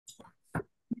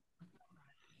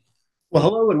Well,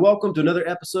 hello and welcome to another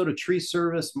episode of Tree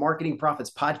Service Marketing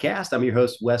Profits Podcast. I'm your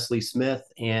host, Wesley Smith,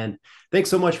 and thanks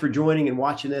so much for joining and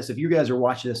watching this. If you guys are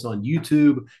watching this on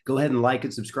YouTube, go ahead and like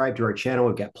and subscribe to our channel.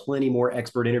 We've got plenty more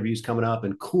expert interviews coming up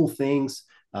and cool things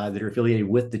that are affiliated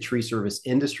with the tree service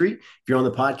industry. If you're on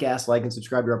the podcast, like and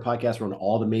subscribe to our podcast. We're on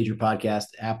all the major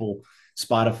podcasts, Apple,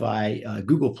 Spotify,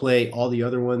 Google Play, all the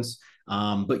other ones.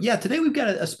 But yeah, today we've got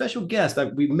a special guest.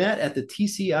 We met at the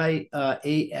TCIA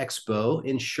Expo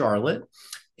in Charlotte,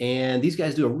 and these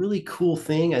guys do a really cool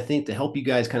thing, I think, to help you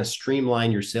guys kind of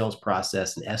streamline your sales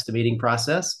process and estimating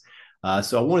process.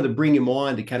 So I wanted to bring him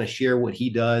on to kind of share what he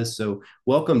does. So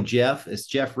welcome, Jeff. It's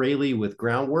Jeff Rayleigh with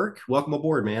Groundwork. Welcome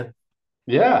aboard, man.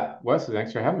 Yeah, Wesley,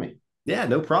 thanks for having me. Yeah,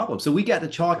 no problem. So we got to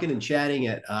talking and chatting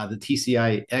at the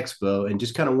TCI Expo and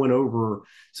just kind of went over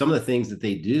some of the things that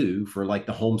they do for like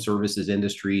the home services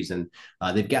industries. And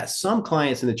they've got some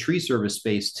clients in the tree service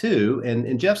space too.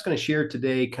 And Jeff's going to share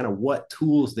today kind of what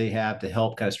tools they have to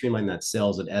help kind of streamline that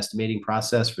sales and estimating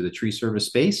process for the tree service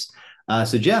space.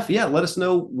 So Jeff, yeah, let us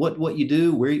know what you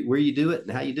do, where you do it,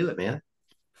 and how you do it, man.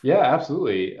 Yeah,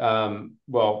 absolutely.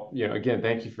 Again,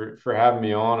 thank you for having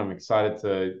me on. I'm excited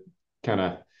to kind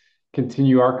of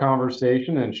continue our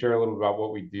conversation and share a little about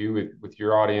what we do with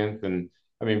your audience. And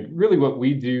I mean, really, what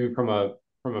we do from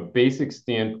a basic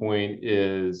standpoint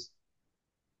is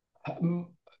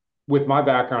with my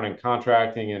background in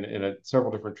contracting and in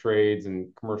several different trades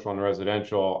and commercial and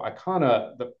residential, I kind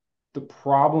of the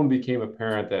problem became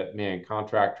apparent that man,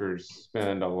 contractors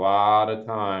spend a lot of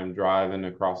time driving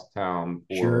across town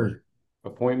for Sure.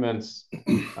 appointments.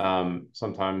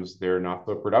 Sometimes they're not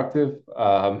so productive.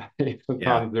 Yeah.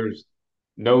 Sometimes there's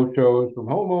no shows from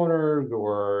homeowners,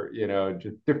 or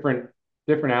just different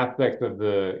aspects of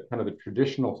the kind of the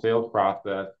traditional sales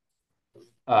process.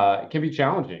 It can be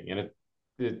challenging, and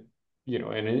it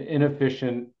an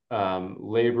inefficient,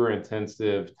 labor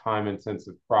intensive, time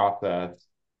intensive process.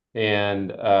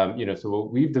 And so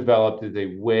what we've developed is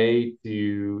a way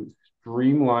to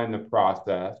streamline the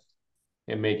process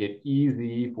and make it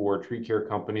easy for tree care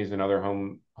companies and other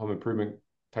home improvement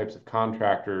types of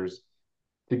contractors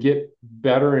to get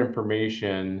better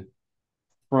information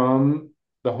from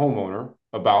the homeowner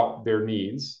about their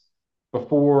needs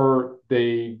before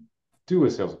they do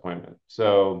a sales appointment.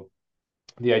 So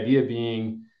the idea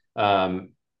being, um,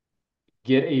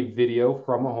 get a video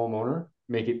from a homeowner,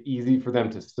 make it easy for them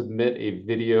to submit a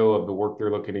video of the work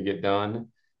they're looking to get done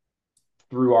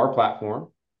through our platform,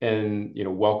 and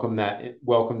welcome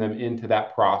them into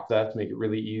that process, make it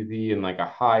really easy and like a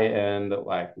high end,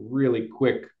 like really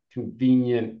quick,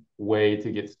 convenient way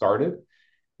to get started,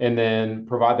 and then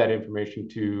provide that information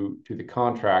to the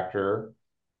contractor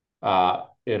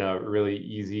in a really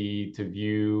easy to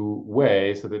view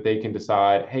way so that they can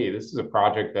decide, hey, this is a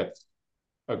project that's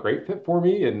a great fit for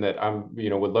me and that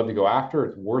would love to go after.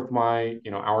 It's worth my,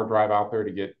 hour drive out there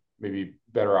to get maybe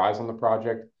better eyes on the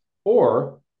project.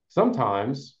 Or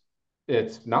sometimes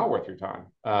it's not worth your time.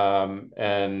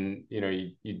 And,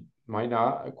 you might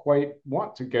not quite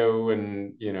want to go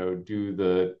and, do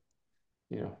the,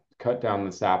 cut down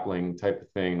the sapling type of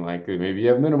thing. Like maybe you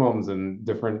have minimums and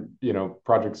different,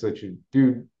 projects that you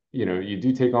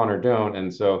do take on or don't.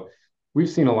 And so we've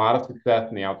seen a lot of success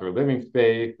in the outdoor living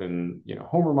space and,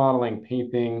 home remodeling,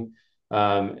 painting,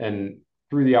 and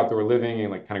through the outdoor living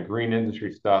and like kind of green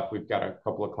industry stuff, we've got a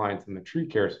couple of clients in the tree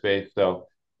care space. So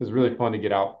it was really fun to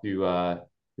get out to the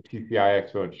TCI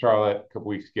Expo in Charlotte a couple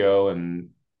weeks ago and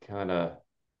kind of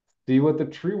see what the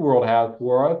tree world has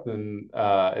for us. And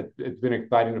it's been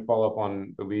exciting to follow up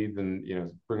on the leads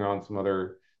and bring on some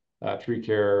other tree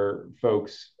care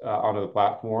folks onto the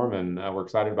platform. And we're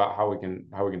excited about how we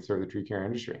can serve the tree care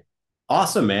industry.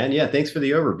 Awesome, man. Yeah, thanks for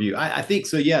the overview. I think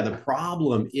so. Yeah, the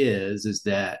problem is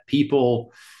that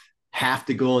people have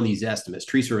to go on these estimates,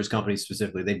 tree service companies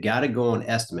specifically. They've got to go on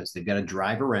estimates. They've got to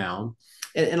drive around.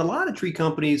 And a lot of tree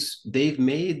companies,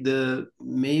 maybe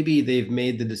they've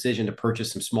made the decision to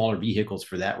purchase some smaller vehicles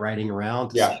for that riding around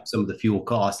to save Yeah. some of the fuel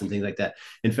costs and things like that.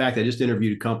 In fact, I just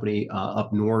interviewed a company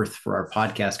up north for our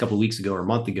podcast a couple of weeks ago or a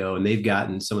month ago, and they've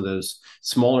gotten some of those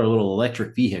smaller little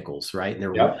electric vehicles, right? And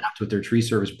they're Yep. wrapped with their tree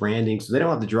service branding, so they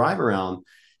don't have to drive around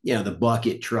the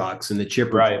bucket trucks and the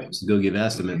chipper Right. trucks to go give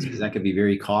estimates because that could be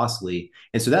very costly.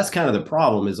 And so that's kind of the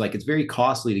problem is like it's very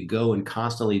costly to go and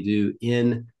constantly do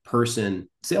in-person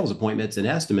sales appointments and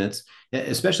estimates,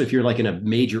 especially if you're like in a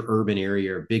major urban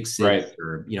area or big city Right.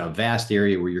 or a vast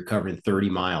area where you're covering 30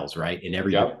 miles, right, in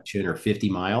every Yep. direction or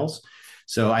 50 miles.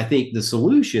 So I think the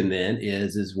solution then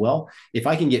is well, if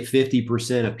I can get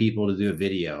 50% of people to do a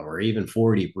video or even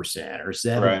 40% or Right.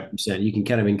 70%, you can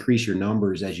kind of increase your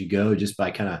numbers as you go just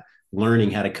by kind of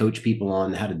learning how to coach people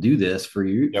on how to do this for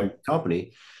your Yep.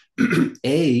 company.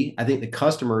 I think the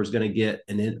customer is going to get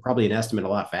probably an estimate a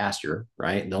lot faster,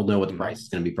 right? They'll know what the price Mhm. is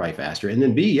going to be probably faster. And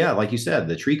then B, yeah, like you said,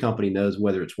 the tree company knows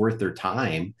whether it's worth their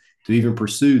time to even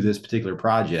pursue this particular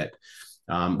project.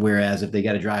 Whereas if they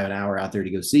got to drive an hour out there to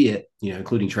go see it,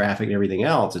 including traffic and everything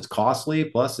else, it's costly.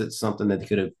 Plus, it's something that they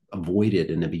could have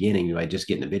avoided in the beginning by just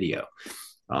getting a video.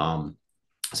 Um,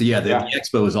 so yeah, the Yeah.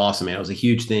 expo was awesome, man. It was a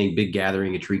huge thing, big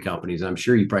gathering of tree companies. I'm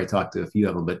sure you probably talked to a few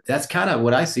of them, but that's kind of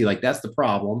what I see. Like that's the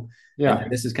problem, and then Yeah.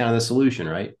 this is kind of the solution,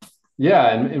 right?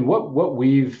 Yeah, and what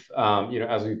we've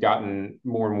as we've gotten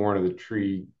more and more into the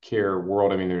tree care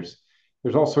world, I mean, there's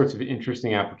all sorts of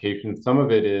interesting applications. Some of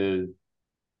it is,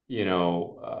 you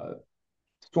know,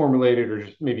 storm related or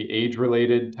just maybe age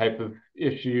related type of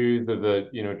issues of the,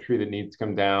 tree that needs to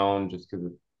come down just because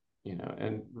it's,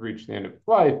 and reach the end of its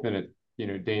life and it's,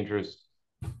 dangerous,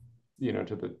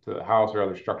 to the house or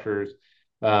other structures.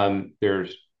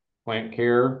 There's plant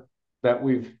care that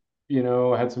we've,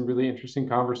 had some really interesting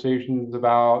conversations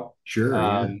about. Sure,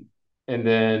 yeah, Um, and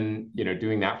then,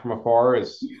 doing that from afar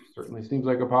is certainly seems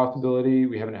like a possibility.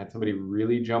 We haven't had somebody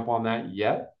really jump on that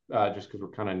yet, just because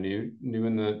we're kind of new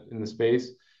in the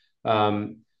space.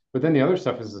 Um, but then the other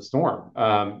stuff is the storm.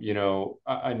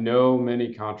 I know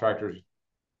many contractors,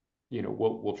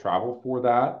 will travel for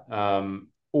that.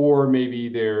 Or maybe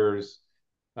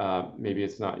maybe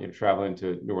it's not, traveling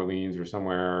to New Orleans or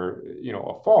somewhere,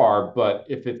 afar, but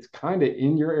if it's kind of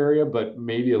in your area, but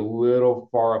maybe a little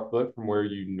far afoot from where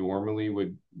you normally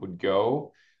would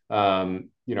go,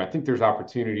 I think there's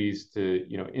opportunities to,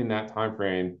 in that time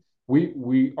frame,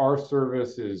 our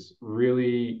service is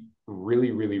really,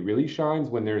 really, really, really shines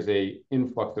when there's a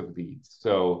influx of leads.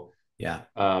 So yeah.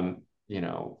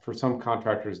 for some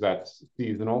contractors, that's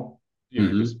seasonal,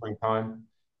 just Hmm. springtime,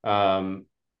 um,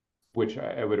 which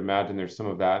I would imagine there's some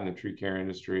of that in the tree care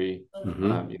industry.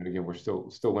 Hmm. Again, we're still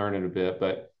learning a bit,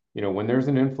 but when there's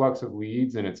an influx of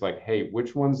leads and it's like, hey,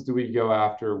 which ones do we go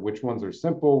after? Which ones are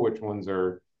simple? Which ones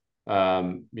are,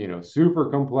 super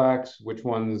complex? Which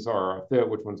ones are a fit?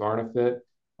 Which ones aren't a fit?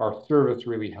 Our service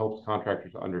really helps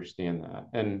contractors understand that.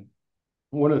 And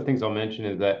one of the things I'll mention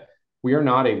is that we are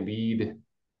not a lead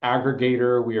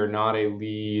aggregator. We are not a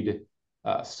lead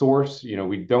source.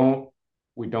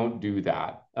 We don't do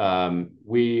that.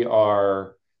 We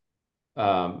are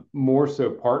more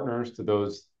so partners to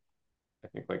those, I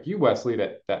think, like you, Wesley,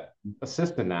 that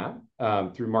assist in that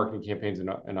through marketing campaigns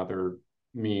and other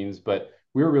means. But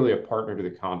we're really a partner to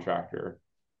the contractor.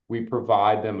 We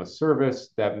provide them a service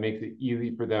that makes it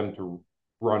easy for them to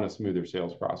run a smoother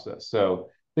sales process. So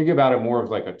think about it more of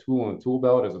like a tool in the tool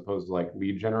belt as opposed to like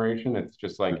lead generation. It's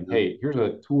just like, Hmm. hey, here's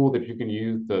a tool that you can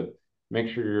use to make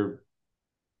sure you're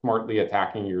smartly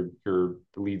attacking the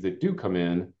leads that do come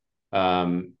in,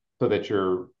 so that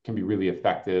you can be really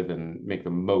effective and make the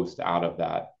most out of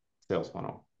that sales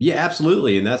funnel. Yeah,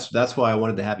 absolutely, and that's why I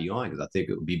wanted to have you on because I think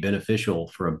it would be beneficial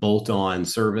for a bolt-on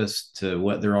service to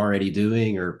what they're already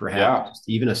doing, or perhaps Yeah. just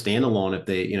even a standalone if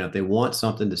they want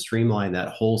something to streamline that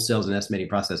whole sales and estimating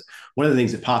process. One of the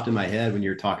things that popped in my head when you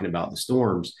were talking about the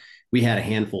storms, we had a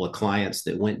handful of clients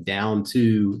that went down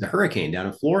to the hurricane down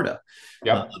in Florida.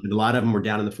 Yep. And a lot of them were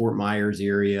down in the Fort Myers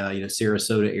area,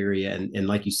 Sarasota area, and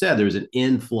like you said, there's an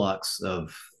influx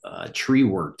of tree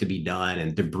work to be done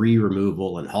and debris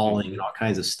removal and hauling and Mm-hmm. all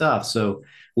kinds of stuff. So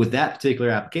with that particular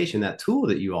application, that tool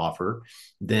that you offer,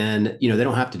 then they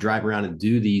don't have to drive around and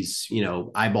do these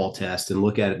eyeball tests and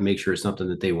look at it and make sure it's something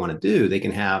that they want to do. They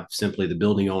can have simply the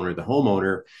building owner, the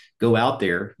homeowner, go out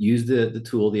there, use the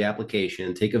tool, the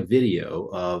application, take a video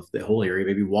of the whole area,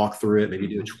 maybe walk through it, maybe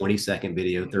do a Mm-hmm. 20-second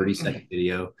video, 30-second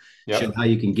video, show Yep. how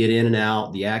you can get in and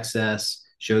out, the access,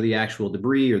 show the actual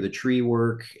debris or the tree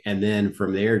work, and then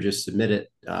from there just submit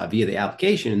it via the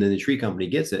application, and then the tree company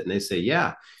gets it and they say,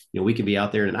 yeah, we can be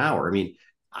out there in an hour. I mean,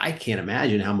 I can't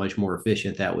imagine how much more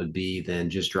efficient that would be than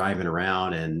just driving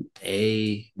around and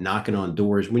knocking on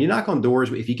doors. When you knock on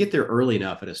doors, if you get there early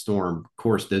enough at a storm, of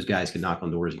course, those guys can knock on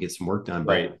doors and get some work done.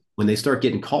 But Right. when they start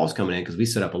getting calls coming in, because we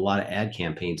set up a lot of ad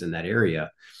campaigns in that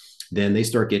area, then they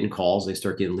start getting calls, they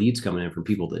start getting leads coming in from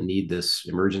people that need this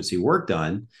emergency work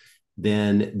done.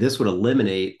 Then this would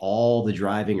eliminate all the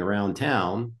driving around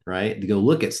town, right? To go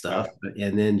look at stuff. Yep.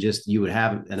 And then just you would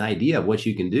have an idea of what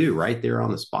you can do right there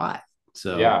on the spot.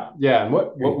 So Yeah. Yeah. And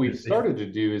what very we've beneficial. started to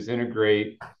do is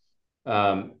integrate,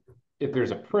 um, if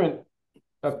there's a print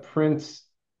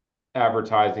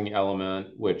advertising element,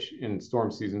 which in storm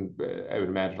season, I would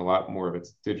imagine a lot more of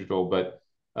it's digital, but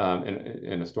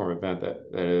in a storm event that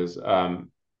is.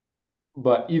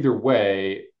 But either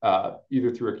way,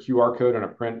 either through a QR code on a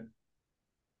print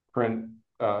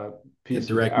A piece of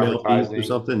direct mail piece or advertising.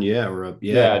 something. Yeah.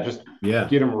 Yeah. Yeah, just Yeah.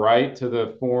 get them right to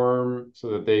the form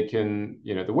so that they can,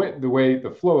 the way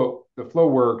the flow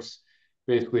works.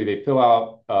 Basically, they fill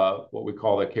out what we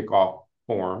call the kickoff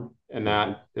form, and Mhm.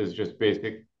 that is just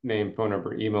basic name, phone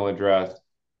number, email address.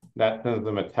 That sends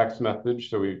them a text message,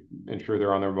 so we ensure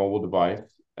they're on their mobile device,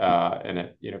 and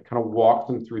it kind of walks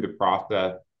them through the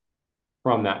process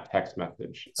from that text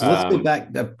message. So let's go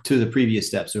back up to the previous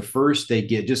step. So first they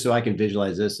get, just so I can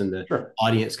visualize this and the Sure.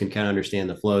 audience can kind of understand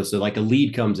the flow. So like a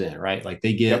lead comes in, right? Like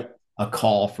they get Yep. a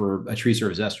call for a tree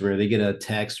service estimate, or they get a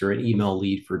text or an email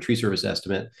lead for a tree service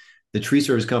estimate. The tree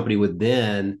service company would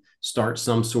then start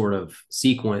some sort of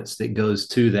sequence that goes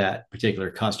to that particular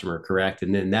customer, correct?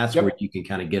 And then that's where Yep. you can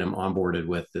kind of get them onboarded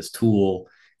with this tool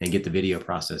and get the video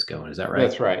process going. Is that right?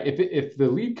 That's right. If the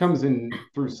lead comes in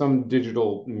through some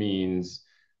digital means,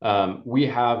 we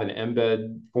have an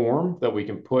embed form that we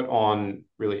can put on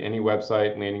really any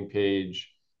website, landing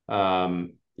page.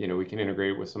 We can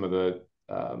integrate with some of the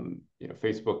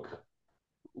Facebook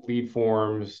lead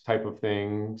forms type of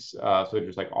things. So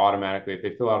just like automatically, if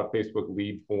they fill out a Facebook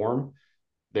lead form,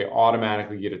 they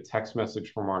automatically get a text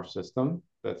message from our system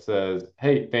that says,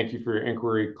 "Hey, thank you for your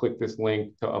inquiry. Click this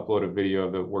link to upload a video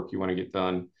of the work you want to get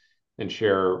done and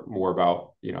share more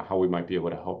about, how we might be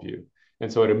able to help you."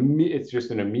 And so it's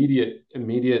just an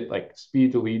immediate like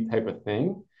speed to lead type of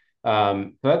thing.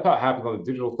 So that's how it happens on the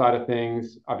digital side of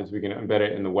things. Obviously, we can embed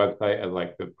it in the website as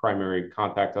like the primary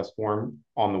contact us form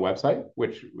on the website,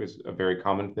 which is a very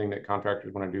common thing that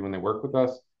contractors want to do when they work with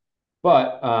us.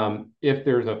 But if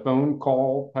there's a phone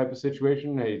call type of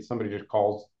situation, hey, somebody just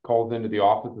calls into the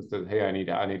office and says, "Hey,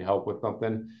 I need help with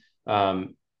something."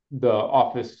 Um, the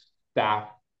office staff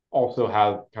also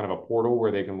have kind of a portal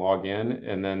where they can log in,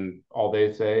 and then all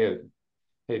they say is,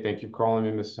 "Hey, thank you for calling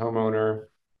me, Mrs. Homeowner.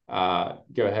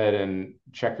 Go ahead and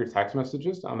check your text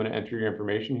messages. I'm going to enter your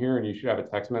information here, and you should have a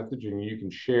text message, and you can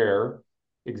share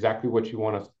exactly what you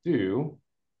want us to do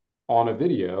on a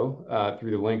video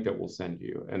through the link that we'll send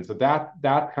you." And so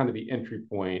that's kind of the entry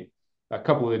point, a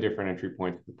couple of the different entry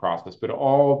points of the process, but it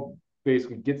all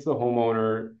basically gets the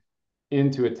homeowner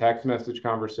into a text message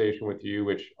conversation with you,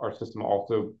 which our system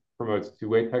also promotes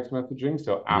two-way text messaging.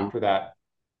 So Mhm. after that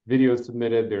video is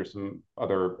submitted, there's some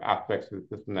other aspects of the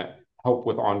system that help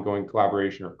with ongoing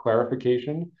collaboration or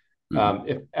clarification. Mhm.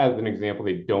 If, as an example,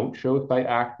 they don't show site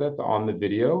access on the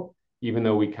video, even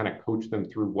though we kind of coach them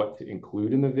through what to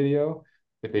include in the video,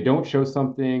 if they don't show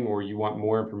something or you want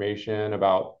more information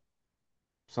about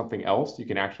something else, you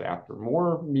can actually ask for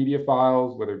more media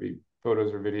files, whether it be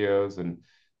photos or videos. And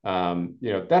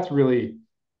that's really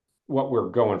what we're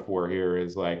going for here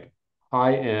is like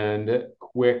high end,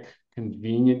 quick,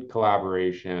 convenient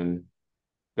collaboration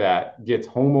that gets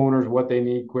homeowners what they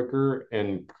need quicker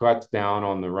and cuts down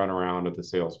on the runaround of the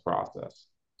sales process.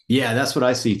 Yeah, that's what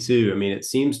I see too. I mean, it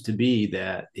seems to be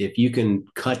that if you can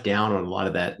cut down on a lot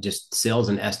of that just sales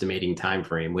and estimating time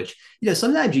frame, which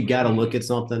sometimes you got to look at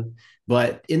something,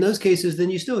 but in those cases, then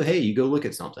you still, hey, you go look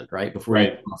at something right before you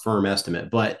Right. give a firm estimate.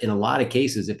 But in a lot of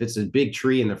cases, if it's a big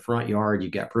tree in the front yard,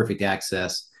 you've got perfect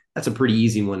access. That's a pretty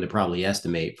easy one to probably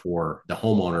estimate for the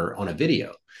homeowner on a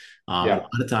video. And a Yeah.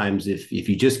 lot of times, if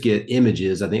you just get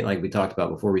images, I think like we talked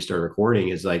about before we started recording,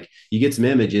 is like you get some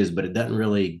images, but it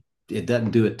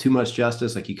doesn't do it too much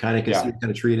justice. Like you kind of can see Yeah. what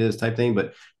kind of tree it is type thing,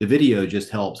 but the video just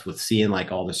helps with seeing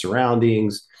like all the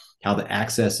surroundings, how the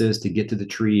access is to get to the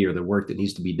tree or the work that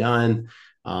needs to be done.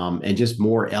 And just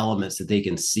more elements that they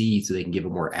can see so they can give a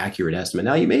more accurate estimate.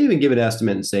 Now, you may even give an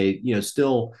estimate and say,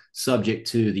 still subject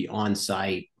to the on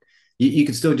site. You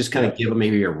could still just kind of Yeah. give them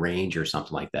maybe a range or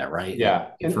something like that, right? And Yeah.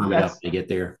 And confirm it up when they get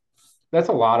there. that's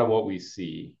a lot of what we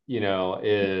see,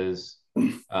 is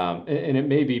and it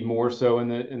may be more so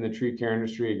in the tree care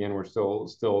industry. Again, we're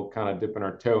still kind of dipping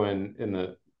our toe in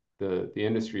the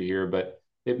industry here, but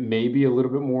it may be a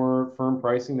little bit more firm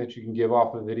pricing that you can give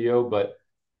off a video. But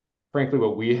frankly,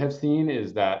 what we have seen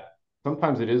is that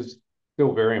sometimes it is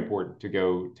still very important to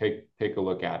go take a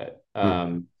look at it.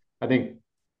 Hmm. I think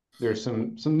there's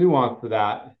some nuance to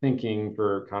that thinking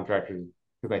for contractors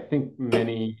because I think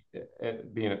many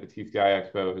being at the TCI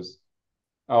expos,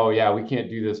 "Oh yeah, we can't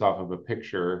do this off of a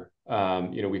picture."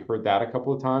 We've heard that a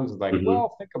couple of times. It's like, Hmm.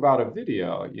 well, think about a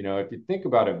video. If you think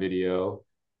about a video,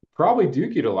 you probably do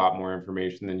get a lot more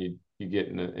information than you get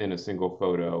in a single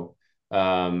photo.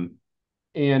 Um,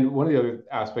 and one of the other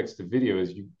aspects to video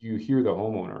is you hear the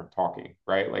homeowner talking,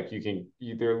 right? Like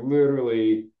they're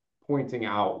literally pointing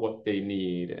out what they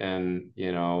need, and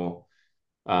you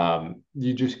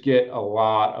just get a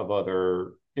lot of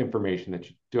other information that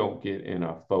you don't get in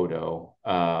a photo.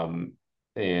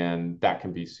 and that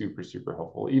can be super, super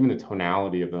helpful. Even the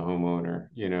tonality of the homeowner,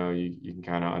 you can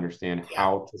kind of understand Yeah.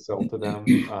 how to sell to them.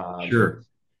 Sure.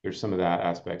 There's some of that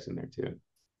aspects in there too.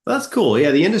 That's cool.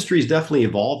 Yeah, the industry is definitely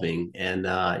evolving, and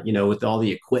with all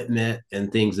the equipment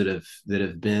and things that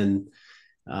have been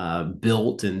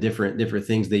built and different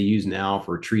things they use now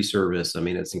for tree service. I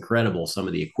mean, it's incredible some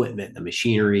of the equipment, the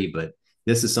machinery, but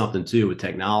this is something too with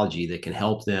technology that can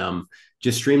help them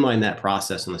just streamline that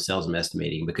process on the sales and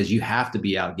estimating because you have to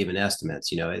be out giving estimates.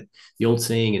 The old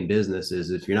saying in business is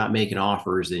if you're not making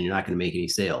offers, then you're not going to make any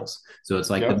sales. So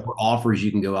it's like the Yep. more offers you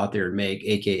can go out there and make,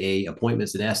 AKA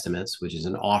appointments and estimates, which is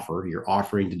an offer. You're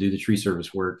offering to do the tree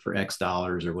service work for X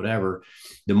dollars or whatever.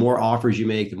 The more offers you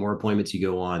make, the more appointments you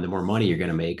go on, the more money you're going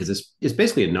to make because it's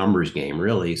basically a numbers game,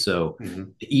 really. So Mm-hmm.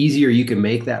 the easier you can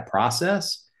make that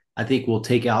process, I think we'll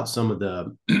take out some of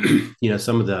the,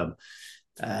 some of the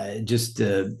just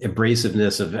the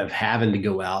abrasiveness of having to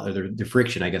go out or the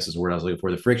friction, I guess is the word I was looking for,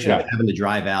 the friction of Yeah. having to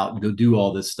drive out and go do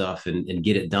all this stuff and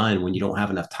get it done when you don't have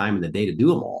enough time in the day to do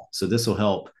them all. So this will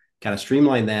help kind of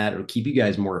streamline that or keep you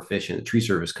guys more efficient. The tree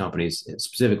service companies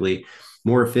specifically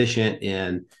more efficient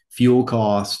in fuel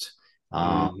cost,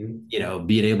 um, Mm-hmm.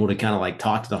 being able to kind of like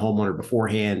talk to the homeowner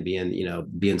beforehand,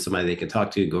 being somebody they can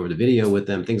talk to, go over the video with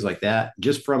them, things like that,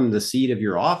 just from the seat of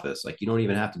your office. Like you don't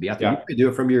even have to be out there. You Yeah. can do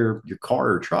it from your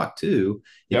car or truck too.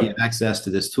 If you have Yep. access to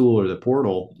this tool or the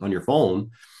portal on your phone,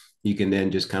 you can then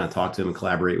just kind of talk to them and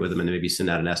collaborate with them and maybe send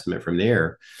out an estimate from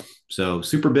there. So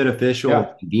super beneficial,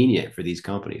 Yeah. convenient for these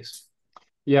companies.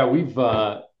 Yeah.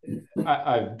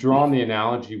 I've drawn the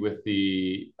analogy with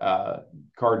the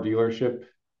car dealership,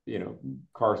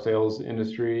 car sales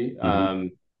industry. Mm-hmm.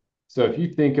 So if you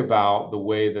think about the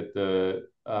way that the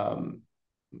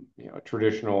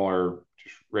traditional or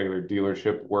just regular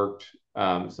dealership worked,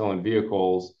 selling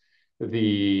vehicles,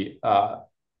 the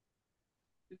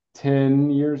 10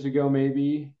 years ago,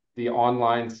 maybe the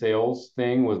online sales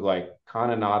thing was like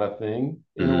kind of not a thing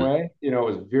in a Mm-hmm. way. It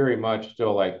was very much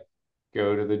still like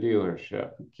go to the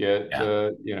dealership, get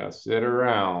Yeah. sit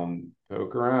around,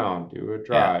 poke around, do a Yeah.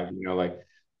 drive,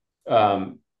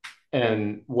 um,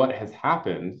 and what has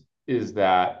happened is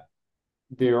that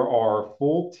there are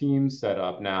full teams set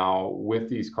up now with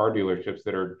these car dealerships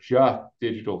that are just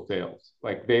digital sales.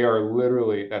 Like they are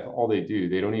literally, that's all they do.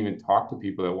 They don't even talk to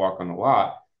people that walk on the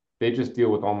lot. They just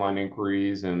deal with online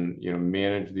inquiries and,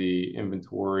 manage the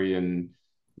inventory and,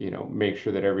 make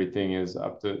sure that everything is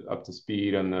up to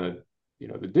speed on the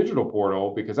digital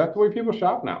portal because that's the way people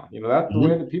shop now. That's the way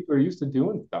Mm-hmm. that people are used to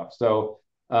doing stuff. So,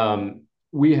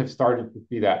 we have started to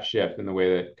see that shift in the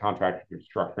way that contractors are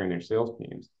structuring their sales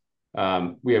teams.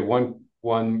 We had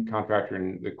one contractor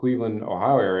in the Cleveland,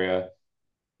 Ohio area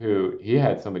who he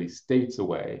had somebody states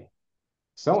away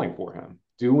selling for him,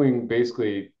 doing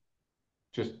basically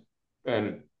just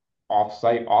an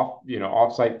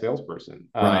offsite salesperson.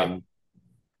 Right.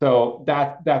 So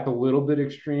that's a little bit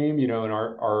extreme, and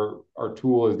our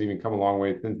tool has even come a long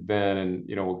way since then, and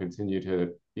we'll continue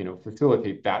to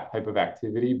facilitate that type of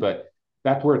activity, but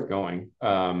that's where it's going.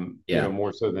 Yeah.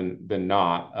 More so than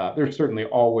not. There's certainly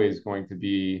always going to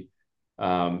be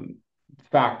um,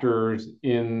 factors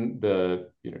in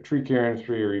the tree care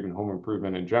industry or even home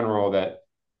improvement in general that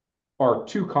are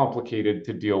too complicated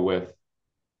to deal with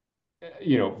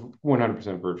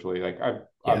 100% virtually. Like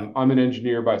Yeah. I'm an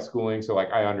engineer by schooling, so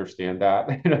like I understand that.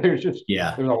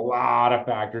 Yeah. There's a lot of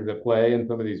factors that play in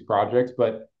some of these projects,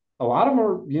 but a lot of them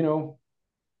are,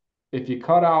 if you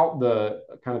cut out the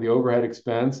kind of the overhead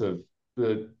expense of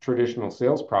the traditional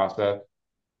sales process,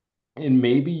 and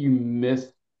maybe you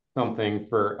miss something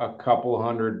for a couple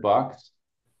 $100,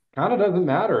 kind of doesn't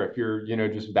matter if you're,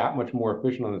 just that much more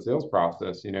efficient on the sales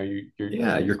process. Yeah. You Your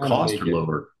kind of costs make are it,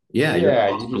 lower. Yeah. Your yeah,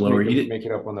 you costs are just lower. make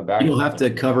it up on the You back don't end have of to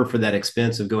it. cover for that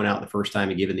expense of going out the first time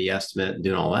and giving the estimate and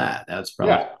doing all that. That's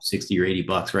probably Yeah. 60 or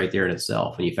 $80 right there in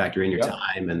itself. When you factor in your Yep.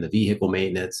 time and the vehicle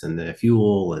maintenance and the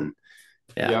fuel and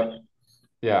yeah. Yep.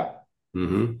 Yeah.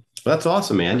 Mm-hmm. That's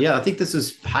awesome, man. Yeah, I think this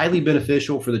is highly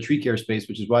beneficial for the tree care space,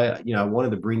 which is why I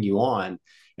wanted to bring you on.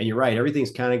 And you're right,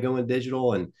 everything's kind of going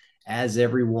digital, and as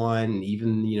everyone,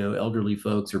 even elderly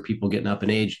folks or people getting up in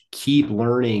age, keep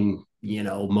learning,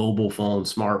 mobile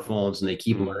phones, smartphones, and they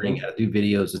keep learning Hmm. how to do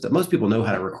videos and stuff. Most people know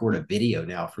how to record a video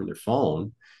now from their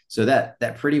phone. So that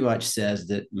pretty much says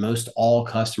that most all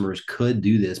customers could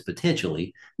do this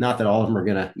potentially. Not that all of them are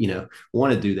gonna,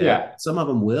 want to do that. Yeah. Some of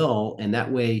them will, and that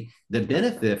way the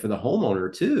benefit for the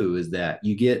homeowner too is that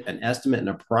you get an estimate and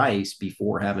a price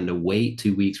before having to wait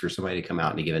 2 weeks for somebody to come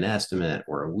out and to give an estimate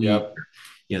or a week. Yep.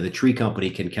 The tree company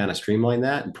can kind of streamline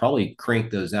that and probably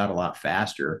crank those out a lot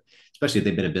faster, especially if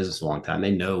they've been in business a long time.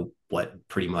 They know what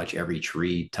pretty much every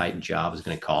tree type job is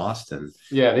going to cost.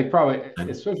 Yeah, they probably, And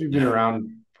especially if you've been yeah, around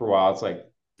for a while, it's like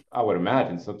I would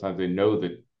imagine sometimes they know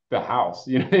the house.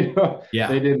 They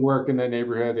yeah, did work in the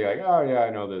neighborhood. They're like, oh yeah, I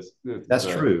know this. This is that's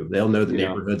true. They'll know the you know,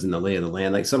 neighborhoods and the lay of the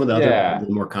land. Like some of the other yeah,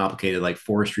 more complicated, like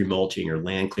forestry mulching or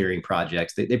land clearing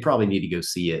projects, they probably need to go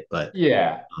see it. But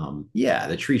yeah, yeah,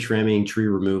 the tree trimming, tree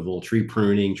removal, tree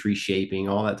pruning, tree shaping,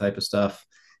 all that type of stuff.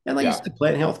 And like you yeah, said,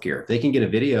 plant healthcare. If they can get a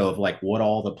video of like what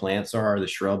all the plants are, the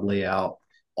shrub layout,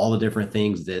 all the different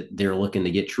things that they're looking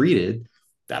to get treated,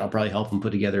 that'll probably help them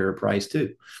put together a price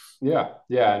too. yeah,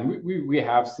 yeah. And we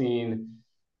have seen.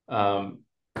 Um,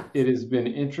 it has been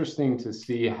interesting to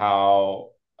see how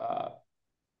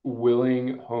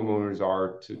willing homeowners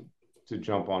are to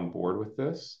jump on board with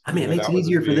this. I mean, it makes it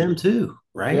easier for them too,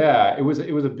 right? Yeah, it was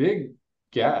a big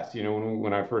guess.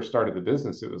 When I first started the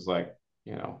business, it was like,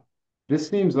 this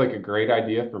seems like a great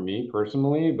idea for me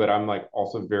personally, but I'm like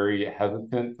also very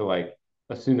hesitant to like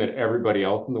assume that everybody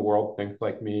else in the world thinks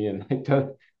like me and like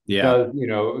Yeah.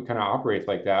 kind of operates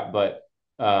like that. But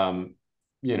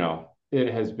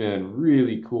it has been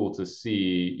really cool to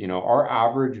see, our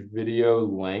average video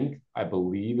length, I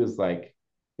believe, is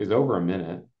over a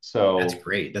minute. That's So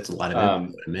great. That's a lot of info um,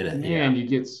 in a minute. Yeah. man, you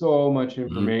get so much Mhm.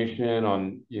 information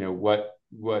on,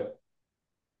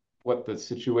 what the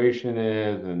situation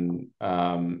is, and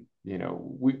I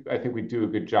think we do a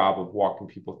good job of walking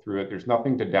people through it. There's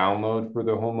nothing to download for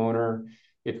the homeowner.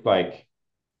 It's like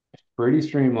pretty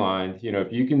streamlined.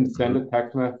 If you can send Mhm. a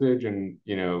text message and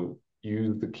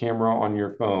use the camera on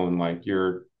your phone, like we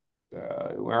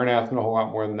aren't asking a whole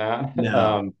lot more than that. No,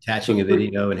 So attaching a it's pretty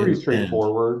video and pretty hitting send.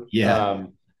 straightforward. Yeah.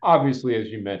 Obviously, as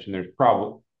you mentioned, there's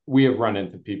probably we have run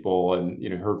into people and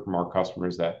heard from our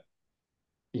customers that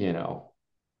you know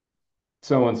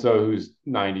so and so who's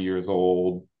 90 years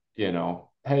old,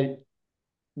 hey,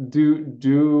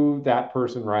 do that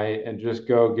person right and just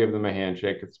go give them a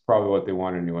handshake. It's probably what they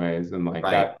want anyways, and like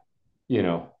Right. that,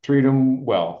 treat them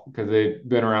well because they've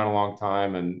been around a long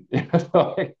time, and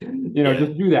so, like, Yeah.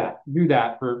 just do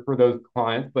that for those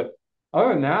clients. But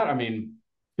other than that, I mean,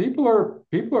 people are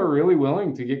really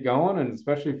willing to get going, and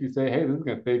especially if you say, hey, this is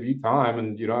going to save you time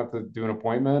and you don't have to do an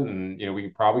appointment, and we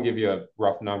can probably give you a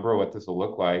rough number of what this will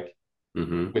look like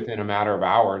Hmm. within a matter of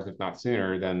hours, if not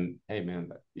sooner, then hey,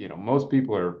 man, most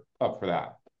people are up for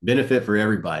that. Benefit for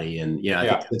everybody. And yeah, I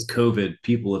think Yeah. since COVID,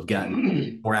 people have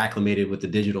gotten more acclimated with the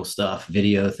digital stuff,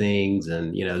 video things,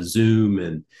 and Zoom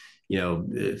and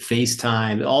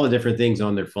FaceTime, all the different things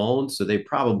on their phones. So they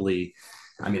probably,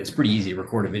 I mean, it's pretty easy to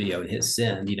record a video and hit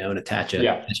send, and Yeah. attach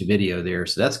a video there.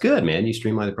 So that's good, man. You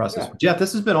streamline the process. Yeah. Jeff,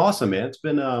 this has been awesome, man. It's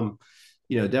been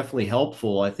definitely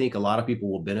helpful. I think a lot of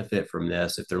people will benefit from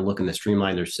this if they're looking to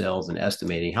streamline their sales and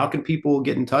estimating. How can people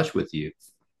get in touch with you?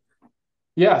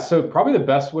 Yeah. So probably the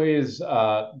best way is through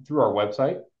our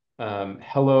website.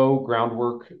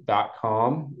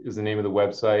 Hellogroundwork.com is the name of the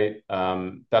website.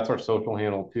 That's our social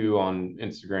handle too on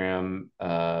Instagram,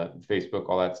 Facebook,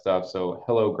 all that stuff. So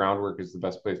Hello Groundwork is the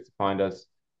best place to find us.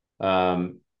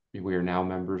 We are now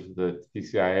members of the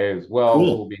TCIA as well, so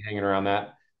we'll Cool. be hanging around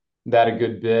that a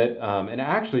good bit. And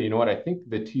actually, you know what? I think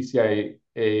the TCIA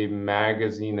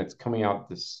magazine that's coming out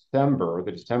December,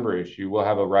 the December issue, we'll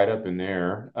have a write up in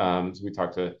there. So we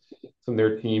talked to some of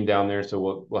their team down there,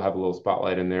 so we'll have a little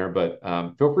spotlight in there. But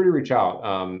feel free to reach out.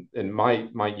 And my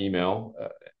email,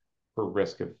 for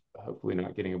risk of hopefully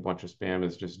not getting a bunch of spam,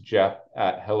 is just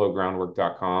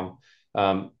jeff@hellogroundwork.com.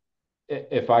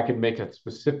 If I could make a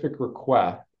specific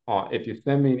request if you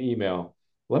send me an email,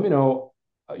 let me know.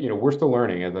 We're still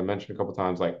learning, as I mentioned a couple of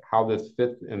times, like how this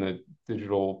fits in the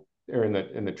digital or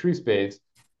in the tree space.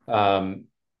 Um,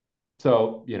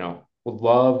 so, would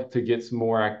love to get some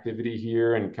more activity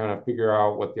here and kind of figure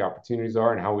out what the opportunities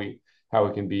are and how we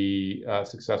can be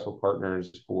successful partners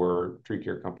for tree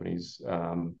care companies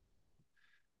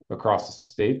across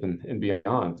the state and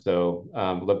beyond. So,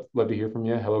 love to hear from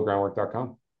you.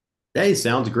 HelloGroundwork.com. Hey,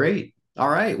 sounds great. All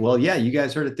right. Well, yeah, you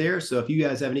guys heard it there. So if you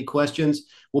guys have any questions,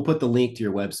 we'll put the link to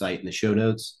your website in the show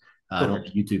notes and on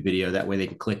Perfect. the YouTube video. That way they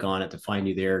can click on it to find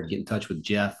you there and get in touch with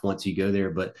Jeff once you go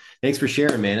there. But thanks for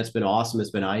sharing, man. It's been awesome. It's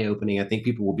been eye opening. I think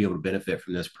people will be able to benefit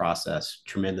from this process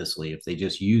tremendously if they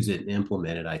just use it and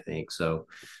implement it, I think. So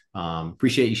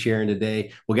appreciate you sharing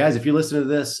today. Well, guys, if you're listening to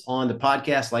this on the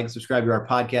podcast, like and subscribe to our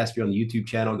podcast. If you're on the YouTube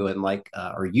channel, go ahead and like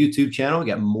our YouTube channel. We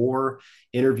got more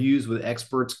interviews with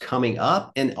experts coming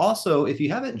up. And also, if you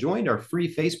haven't joined our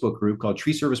free Facebook group called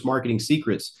Tree Service Marketing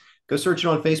Secrets, go search it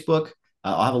on Facebook.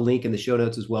 I'll have a link in the show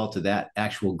notes as well to that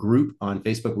actual group on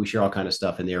Facebook. We share all kind of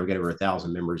stuff in there. We've got over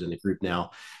 1,000 members in the group now.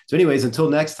 So anyways, until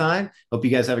next time, hope you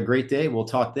guys have a great day. We'll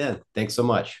talk then. Thanks so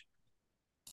much.